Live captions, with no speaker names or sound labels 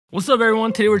What's up,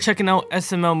 everyone? Today we're checking out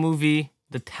SML Movie,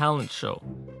 the talent show.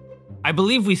 I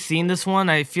believe we've seen this one.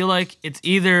 I feel like it's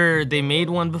either they made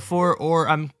one before or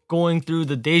I'm going through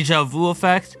the deja vu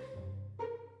effect.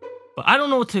 But I don't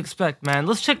know what to expect, man.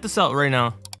 Let's check this out right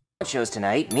now. Shows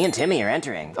tonight. Me and Timmy are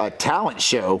entering. A talent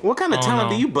show? What kind of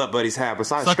talent do you butt buddies have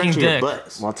besides Sucking stretching dick. your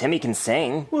butts? Well, Timmy can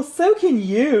sing. Well, so can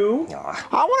you.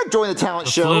 I want to join the talent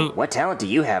show. Flute. What talent do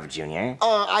you have, Junior?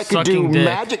 I could do Sucking dick.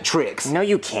 magic tricks. No,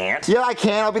 you can't. Yeah, I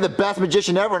can. I'll be the best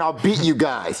magician ever and I'll beat you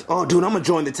guys. Oh, dude, I'm gonna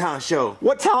join the talent show.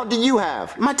 What talent do you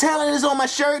have? My talent is on my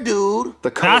shirt, dude.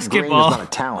 The color green Basketball. is not a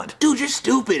talent. Dude, you're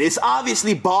stupid. It's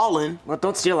obviously balling. Well,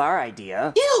 don't steal our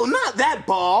idea. Ew, not that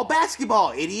ball.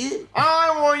 Basketball, idiot.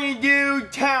 I want to do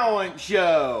talent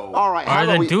show. All right, how Alright,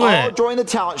 about then we do all it. join the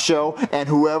talent show and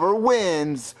whoever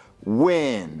wins,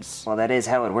 wins. Well, that is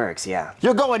how it works, yeah.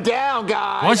 You're going down,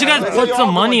 guys. Why don't you guys Let's put say some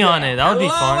y'all money going on down. it? That would be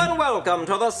Hello fun. and welcome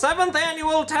to the 7th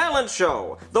annual talent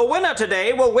show. The winner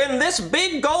today will win this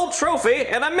big gold trophy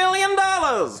and $1 million.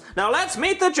 Now let's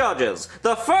meet the judges.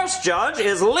 The first judge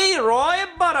is Leroy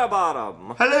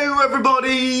Butterbottom. Hello,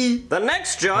 everybody. The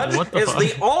next judge What the is fuck?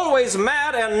 the always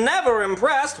mad and never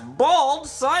impressed bald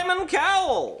Simon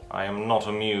Cowell. I am not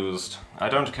amused. I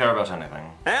don't care about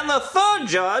anything. And the third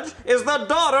judge is the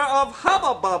daughter of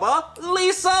Hubba Bubba,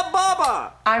 Lisa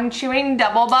Bubba. I'm chewing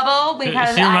double bubble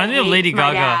because She reminds I me of hate Lady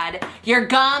my Gaga. dad. Your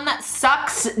gum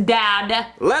sucks, Dad.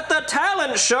 Let the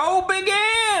talent show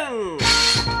begin.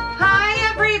 Hi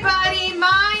everybody,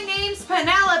 my name's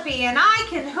Penelope and I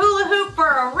can hula hoop for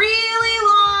a really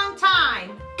long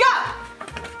time.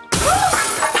 Go!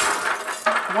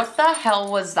 What the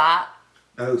hell was that?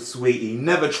 Oh, sweetie,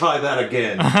 never try that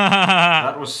again.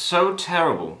 That was so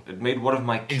terrible. It made one of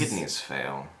my kidneys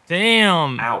fail.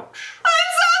 Damn. Ouch.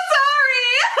 I'm so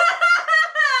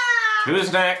sorry!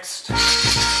 Who's next?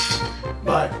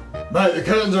 Mate, the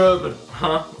curtains are open.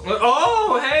 Huh?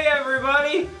 Oh, hey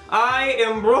everybody! I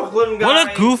am Brooklyn Guy. What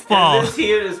a goofball. And this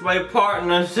here is my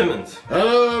partner Simmons.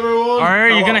 Hello, everyone.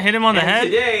 Alright, you're gonna hit him on the And head?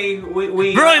 today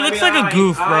we Bro, he looks like a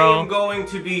goof, I bro. am going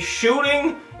to be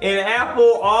shooting an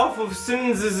apple off of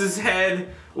Simmons' head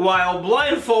while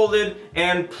blindfolded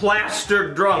and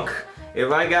plastered drunk.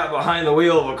 If I got behind the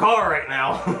wheel of a car right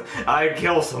now, I'd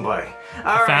kill somebody.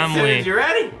 Alright, Family. Simmons, you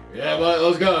ready? Yeah, mate,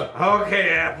 let's go. Okay,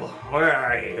 Apple. Where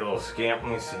are you, little scamp?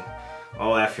 Let me see.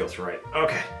 Oh, that feels right.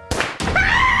 Okay.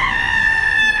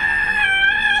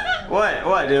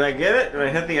 What? Did I get it? Did I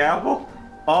hit the apple?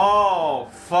 Oh,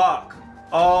 fuck.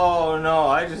 Oh, no,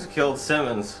 I just killed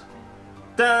Simmons.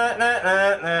 Da, da,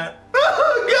 da, da.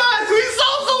 Guys, we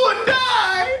saw someone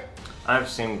die. I've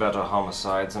seen better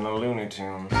homicides in a Looney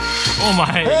Tune. Oh my,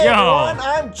 Hey yo. everyone,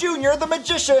 I'm Junior the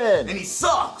Magician. And he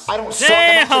sucks. I don't suck. I'm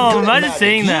actually Damn, good at imagine magic.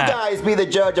 saying that. You guys be the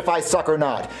judge if I suck or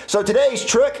not. So today's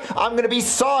trick, I'm gonna be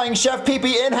sawing Chef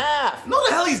Pee-Pee in half. No,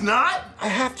 the hell he's not. I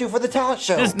have to for the talent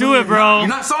show. Just do it, bro. You're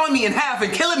not sawing me in half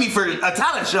and killing me for a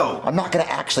talent show. I'm not gonna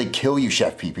actually kill you,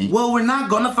 Chef Pee-Pee. Well, we're not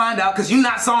gonna find out because you're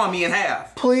not sawing me in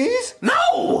half. Please?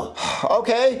 No.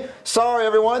 Okay, sorry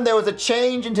everyone, there was a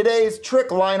change in today's trick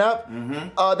lineup.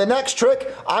 The next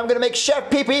trick, I'm gonna make Chef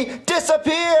Pee-Pee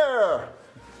disappear.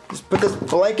 Just put this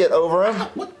blanket over him.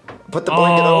 Put the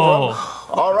blanket over him.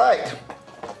 All right.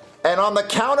 And on the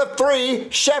count of 3,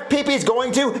 Chef Pee-Pee's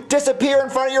going to disappear in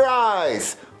front of your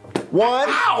eyes. 1,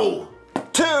 Ow!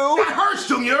 2, That hurts,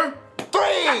 Junior. 3.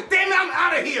 Damn it, I'm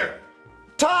out of here.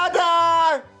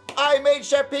 Ta-da! I made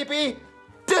Chef Pee-Pee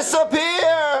disappear.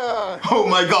 Oh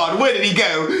my God, where did he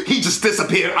go? He just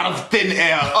disappeared out of thin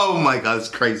air. Oh my God, it's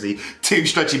crazy. 2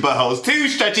 stretchy buttholes. 2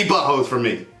 stretchy buttholes for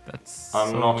me. That's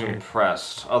I'm so not weird.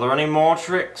 impressed. Are there any more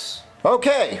tricks?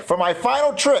 Okay, for my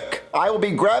final trick, I will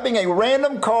be grabbing a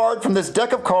random card from this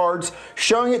deck of cards,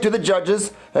 showing it to the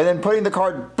judges, and then putting the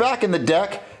card back in the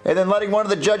deck, and then letting one of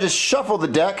the judges shuffle the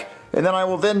deck, and then I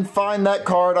will then find that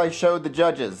card I showed the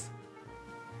judges.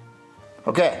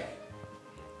 Okay.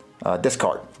 This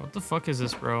card. What the fuck is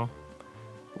this, bro?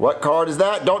 What card is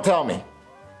that? Don't tell me.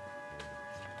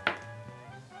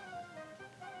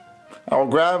 I will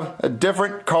grab a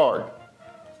different card.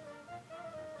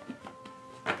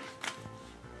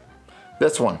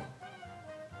 This one.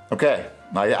 Okay,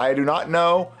 I do not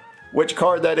know which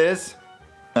card that is,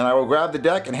 and I will grab the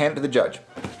deck and hand it to the judge.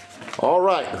 All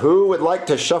right, who would like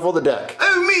to shuffle the deck?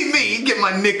 Oh, me, get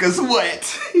my knickers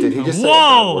wet. Did he just say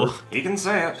Whoa! that word? He can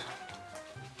say it.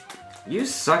 You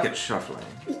suck at shuffling.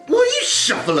 Will you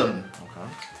shuffle him?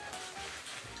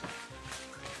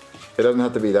 It doesn't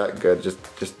have to be that good,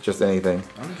 just anything.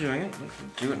 I'm doing it.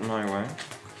 Do it my way.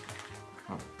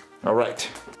 All right.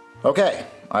 Okay,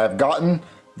 I have gotten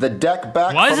the deck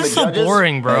back Why is from this the so judges,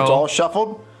 boring, bro? and it's all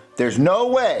shuffled. There's no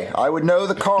way I would know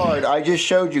the card I just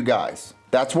showed you guys.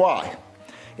 That's why.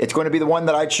 It's going to be the one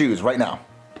that I choose right now.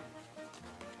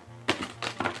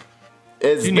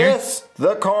 Is this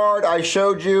the card I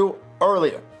showed you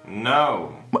earlier?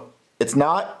 No. It's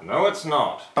not? No, it's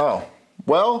not. Oh.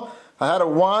 Well, I had a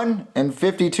 1 in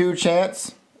 52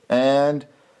 chance, and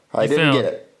I didn't get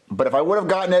it. But if I would have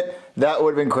gotten it, that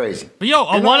would have been crazy. But yo,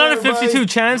 a 1 out of 52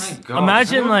 chance,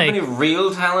 imagine like... any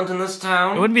real talent in this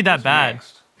town? It wouldn't be that bad.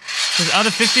 Because out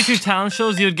of 52 talent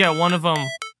shows, you'd get one of them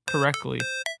correctly.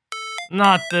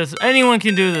 Not this. Anyone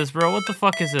can do this, bro. What the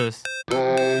fuck is this?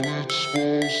 Oh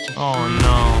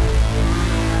no.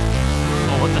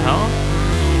 Oh, what the hell?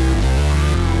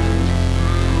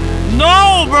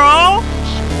 No, bro!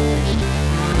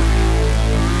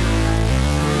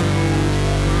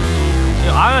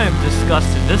 Yo, I am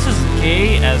disgusted. This is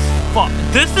gay as fuck.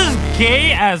 This is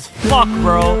gay as fuck,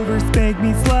 bro. Spank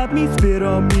me, slap me, spit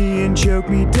on me, and choke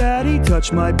me, daddy.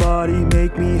 Touch my body,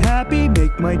 make me happy,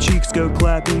 make my cheeks go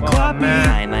clappy, clappy.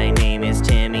 Hi, my name is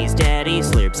Timmy's daddy.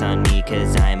 Slurps on me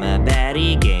cause I'm a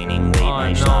baddie. Gaining weight,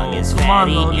 my schlong is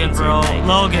fatty. Come on, Logan, bro.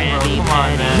 Logan, bro. Come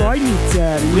on, man. Why me,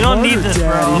 daddy? We don't need this,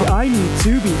 daddy. bro. I need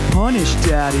to be punished,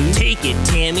 daddy. Take it,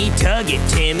 Timmy. Tug it,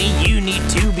 Timmy. You need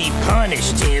to be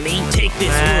punished, Timmy. Take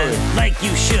this wood like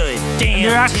you should. Damn, and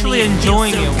they're actually Timmy,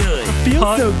 enjoying it. it. Good.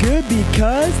 Feels so good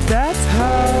because that's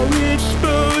how it's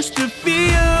supposed to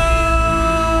feel.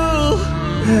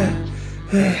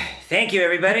 Thank you,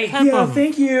 everybody. Yeah,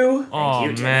 thank you. Oh,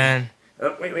 Thank you, man.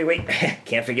 Oh, wait.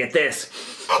 Can't forget this.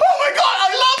 Oh my god, I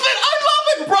love it!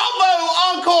 Bravo!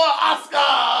 Encore!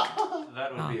 Oscar! That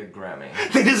would be a Grammy.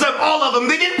 They deserve all of them.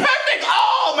 They did perfect!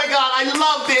 Oh my god, I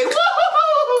loved it!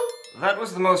 Woo-hoo-hoo! That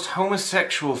was the most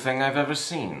homosexual thing I've ever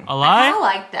seen. A lie? I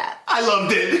like that. I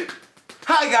loved it.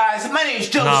 Hi guys, my name's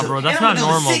Joseph. Nah, bro, that's and I'm not gonna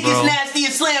do normal, the sickest, bro.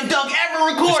 nastiest slam dunk ever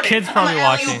recorded. There's kids probably I'm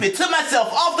watching. alley-oop it to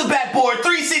myself off the backboard,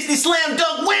 360 slam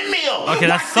dunk windmill. Okay,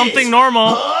 that's Watch something this.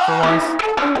 normal for once.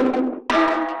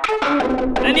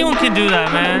 Anyone can do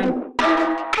that, man.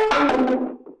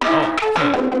 Oh,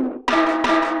 okay.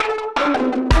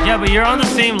 Yeah, but you're on the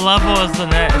same level as the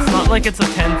net. It's not like it's a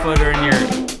 10-footer and you're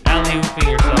alley-ooping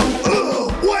yourself.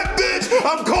 What, bitch?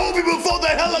 I'm Kobe before the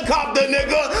helicopter,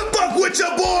 nigga. Fuck with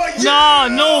your boy. Nah,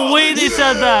 no way they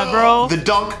said that, bro. The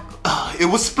dunk, it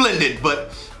was splendid,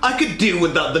 but I could do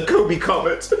without the Kobe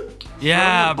comments.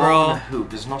 Yeah, Ball in bro. a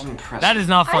hoop is not impressive. That is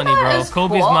not funny, I thought it bro. was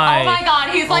Kobe's cool. my Oh my god,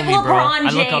 he's like homie, bro. LeBron I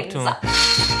look up James. to him.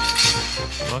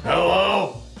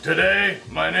 Hello, today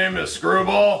my name is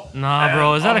Screwball. Nah,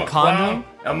 bro, is that I'm a condom? clown,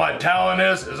 and my talent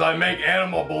is I make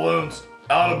animal balloons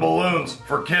out of balloons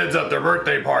for kids at their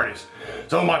birthday parties.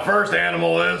 So my first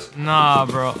animal is Nah,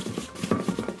 bro.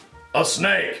 a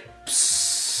snake.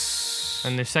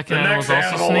 And the second The animal is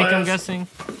next also animal snake, I'm is- guessing.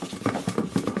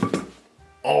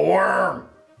 A worm.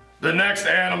 The next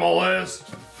animal is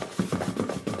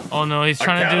Oh no, he's a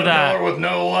trying to do caterpillar that. with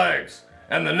no legs.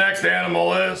 And the next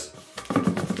animal is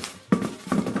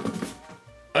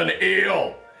an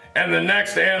eel. And the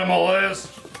next animal is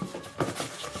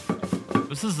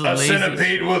This is the a laziest.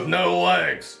 centipede with no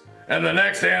legs. And the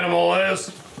next animal is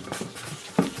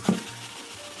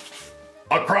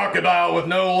a crocodile with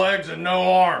no legs and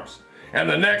no arms. And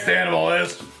the next animal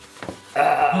is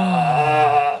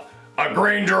a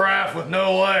green giraffe with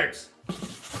no legs.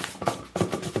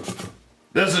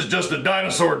 This is just a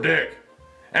dinosaur dick.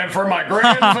 And for my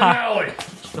grand finale,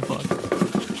 The fuck?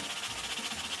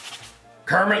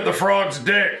 Kermit the Frog's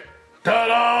dick.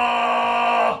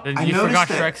 Ta-da! Then I you forgot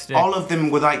noticed Shrek's that dick. all of them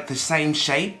were like the same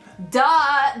shape.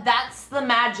 Duh, that's the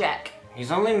magic. He's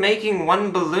only making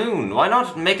one balloon. Why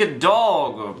not make a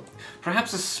dog or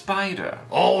perhaps a spider?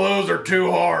 All those are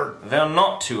too hard. They're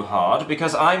not too hard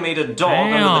because I made a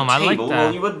dog Damn, under I the like table that.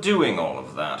 while you were doing all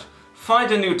of that. Find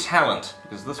a new talent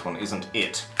because this one isn't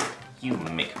it. You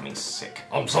make me sick.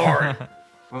 I'm sorry.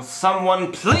 Will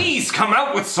someone please come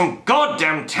out with some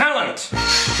goddamn talent?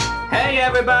 Hey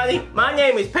everybody, my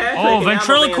name is Patrick Oh, and I'm a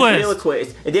ventriloquist.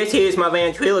 ventriloquist. And this here's my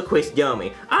ventriloquist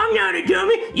dummy. I'm not a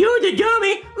dummy, you're the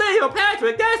dummy! Little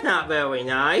Patrick, that's not very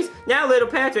nice. Now little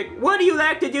Patrick, what do you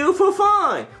like to do for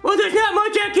fun? Well, there's not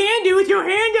much I can do with your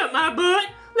hand up my butt.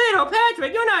 Little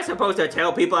Patrick, you're not supposed to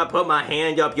tell people I put my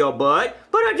hand up your butt,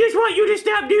 but I just want you to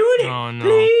stop doing it. Oh, no.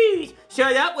 Please,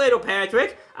 shut up, little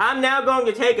Patrick. I'm now going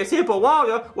to take a sip of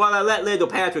water while I let little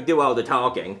Patrick do all the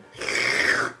talking.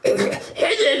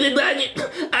 Hey everybody,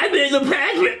 I'm little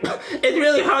Patrick. It's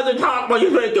really hard to talk when you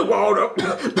drink the water.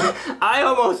 I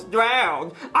almost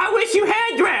drowned. I wish you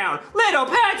had drowned. Little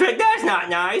Patrick, that's not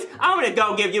nice. I'm gonna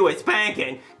go give you a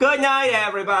spanking. Good night,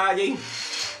 everybody.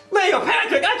 Leo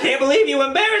Patrick, I can't believe you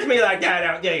embarrassed me like that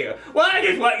out there. Well, I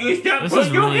just want you to stop This putting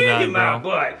is your really hand bad, in my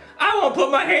bro. butt. I won't put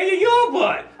my hand in your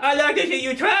butt. I'd like to see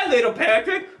you try, little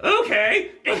Patrick.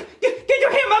 Okay. Get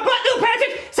your hand in my butt, little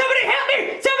Patrick. Somebody help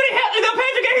me. Somebody help little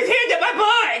Patrick get his hands at my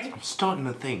butt. I'm starting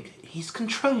to think he's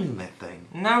controlling that thing.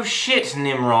 No shit,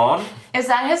 Nimrod. Is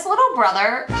that his little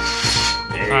brother?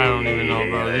 I don't even know,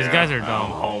 bro. These guys are I'm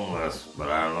dumb. homeless, but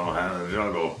I don't know how to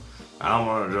juggle. I'm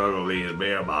gonna juggle these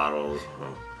beer bottles.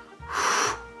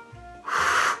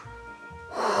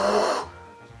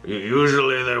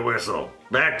 Usually they whistle.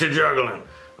 Back to juggling.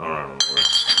 Oh,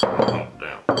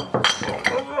 damn.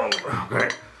 Okay.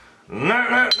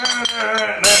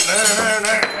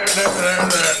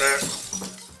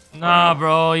 Nah,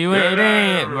 bro. It ain't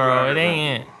it, bro. It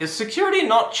ain't it. Is security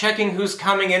not checking who's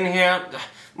coming in here?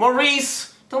 Maurice!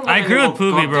 Don't let I agree with anyone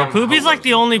Poopy, bro. goddamn Poopy's like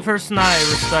the only person I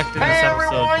respect in this Hey episode.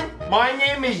 everyone, my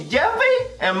name is Jeffy,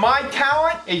 and my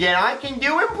talent is that I can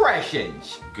do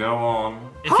impressions. Go on.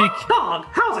 If he... Dog,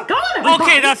 how's it going, everybody?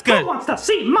 Okay, that's good. Who wants to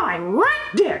see my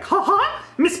rat dick? Haha.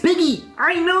 Miss Piggy,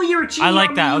 I know you're cheating I like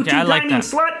on that. me, Okay, I like two-timing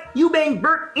that. slut. You banged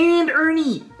Bert and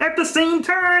Ernie at the same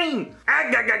time.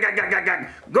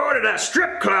 Go to the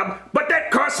strip club, but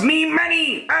that costs me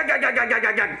money.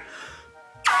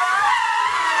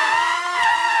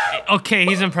 Okay,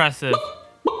 he's impressive.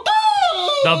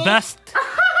 The best.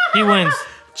 He wins.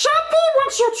 Chappie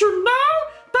wants you to know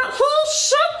that he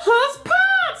shit his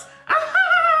pants.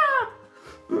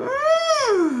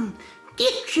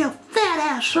 Get your fat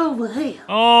ass over here.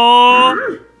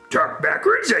 Oh. Talk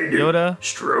backwards, I do. Yoda.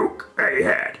 Stroke, I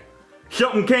had.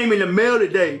 Something came in the mail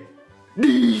today.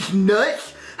 These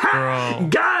nuts. Bro.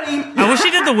 Got him. I wish he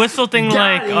did the whistle thing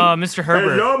like Mr.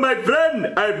 Herbert. Hello, my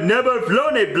friend. I've never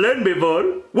flown a plane before.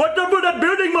 What up with that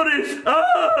building, Maurice?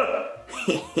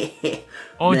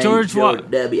 Oh, George, what?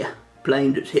 W.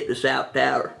 Plane just hit the South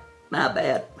Tower. My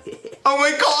bad. Oh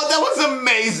my god, that was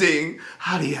amazing!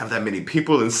 How do you have that many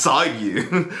people inside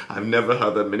you? I've never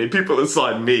had that many people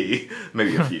inside me.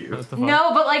 Maybe a few.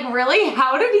 No, but like really,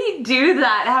 how did he do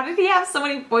that? How did he have so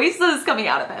many voices coming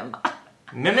out of him?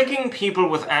 Mimicking people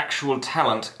with actual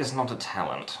talent is not a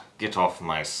talent. Get off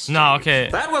my stage. No, okay.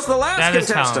 That was the last That is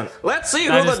contestant. talent. Let's see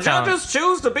That who is the talent. judges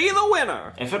choose to be the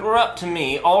winner. If it were up to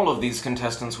me, all of these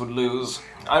contestants would lose.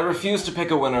 I refuse to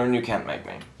pick a winner and you can't make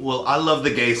me. Well, I love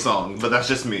the gay song, but that's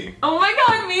just me. Oh my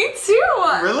god, me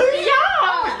too! Really? Yeah!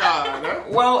 Oh my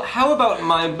god. Well, how about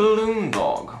my balloon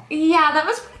dog? Yeah, that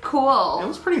was pretty cool. It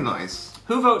was pretty nice.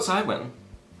 Who votes I win?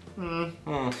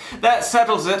 That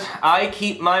settles it. I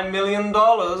keep my $1 million.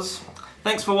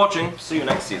 Thanks for watching. See you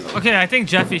next season. Okay, I think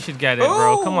Jeffy should get it,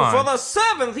 bro. Come on. For the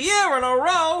 7th year in a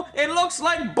row, it looks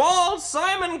like Bald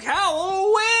Simon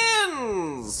Cowell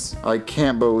wins! I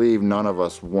can't believe none of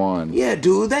us won. Yeah,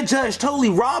 dude, that judge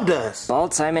totally robbed us.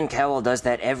 Bald Simon Cowell does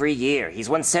that every year. He's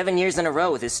won 7 years in a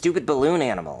row with his stupid balloon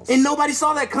animals. And nobody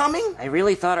saw that coming? I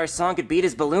really thought our song could beat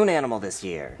his balloon animal this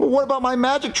year. Well, what about my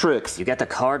magic tricks? You got the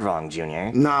card wrong,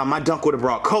 Junior. Nah, my dunk would have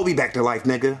brought Kobe back to life,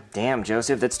 nigga. Damn,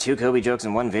 Joseph, that's 2 Kobe jokes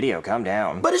in one video. Calm down.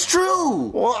 But it's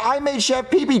true. Well, I made Chef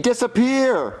Pee-Pee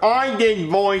disappear. I did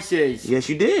voices. Yes,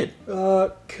 you did.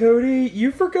 Cody,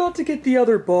 you forgot to get the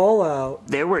other ball out.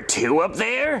 There were 2 up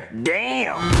there?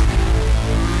 Damn!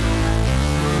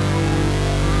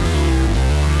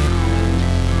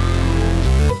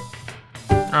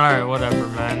 Alright, whatever,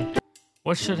 man.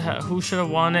 Who should have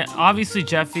won it? Obviously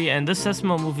Jeffy, and this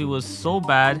SML movie was so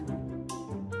bad.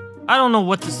 I don't know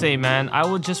what to say, man. I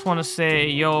would just want to say,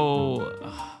 yo...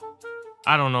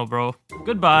 I don't know, bro.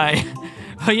 Goodbye.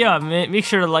 But yeah, make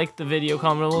sure to like the video,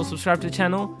 comment below, subscribe to the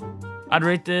channel. I'd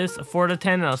rate this a 4 out of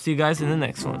 10, and I'll see you guys in the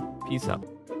next one. Peace out.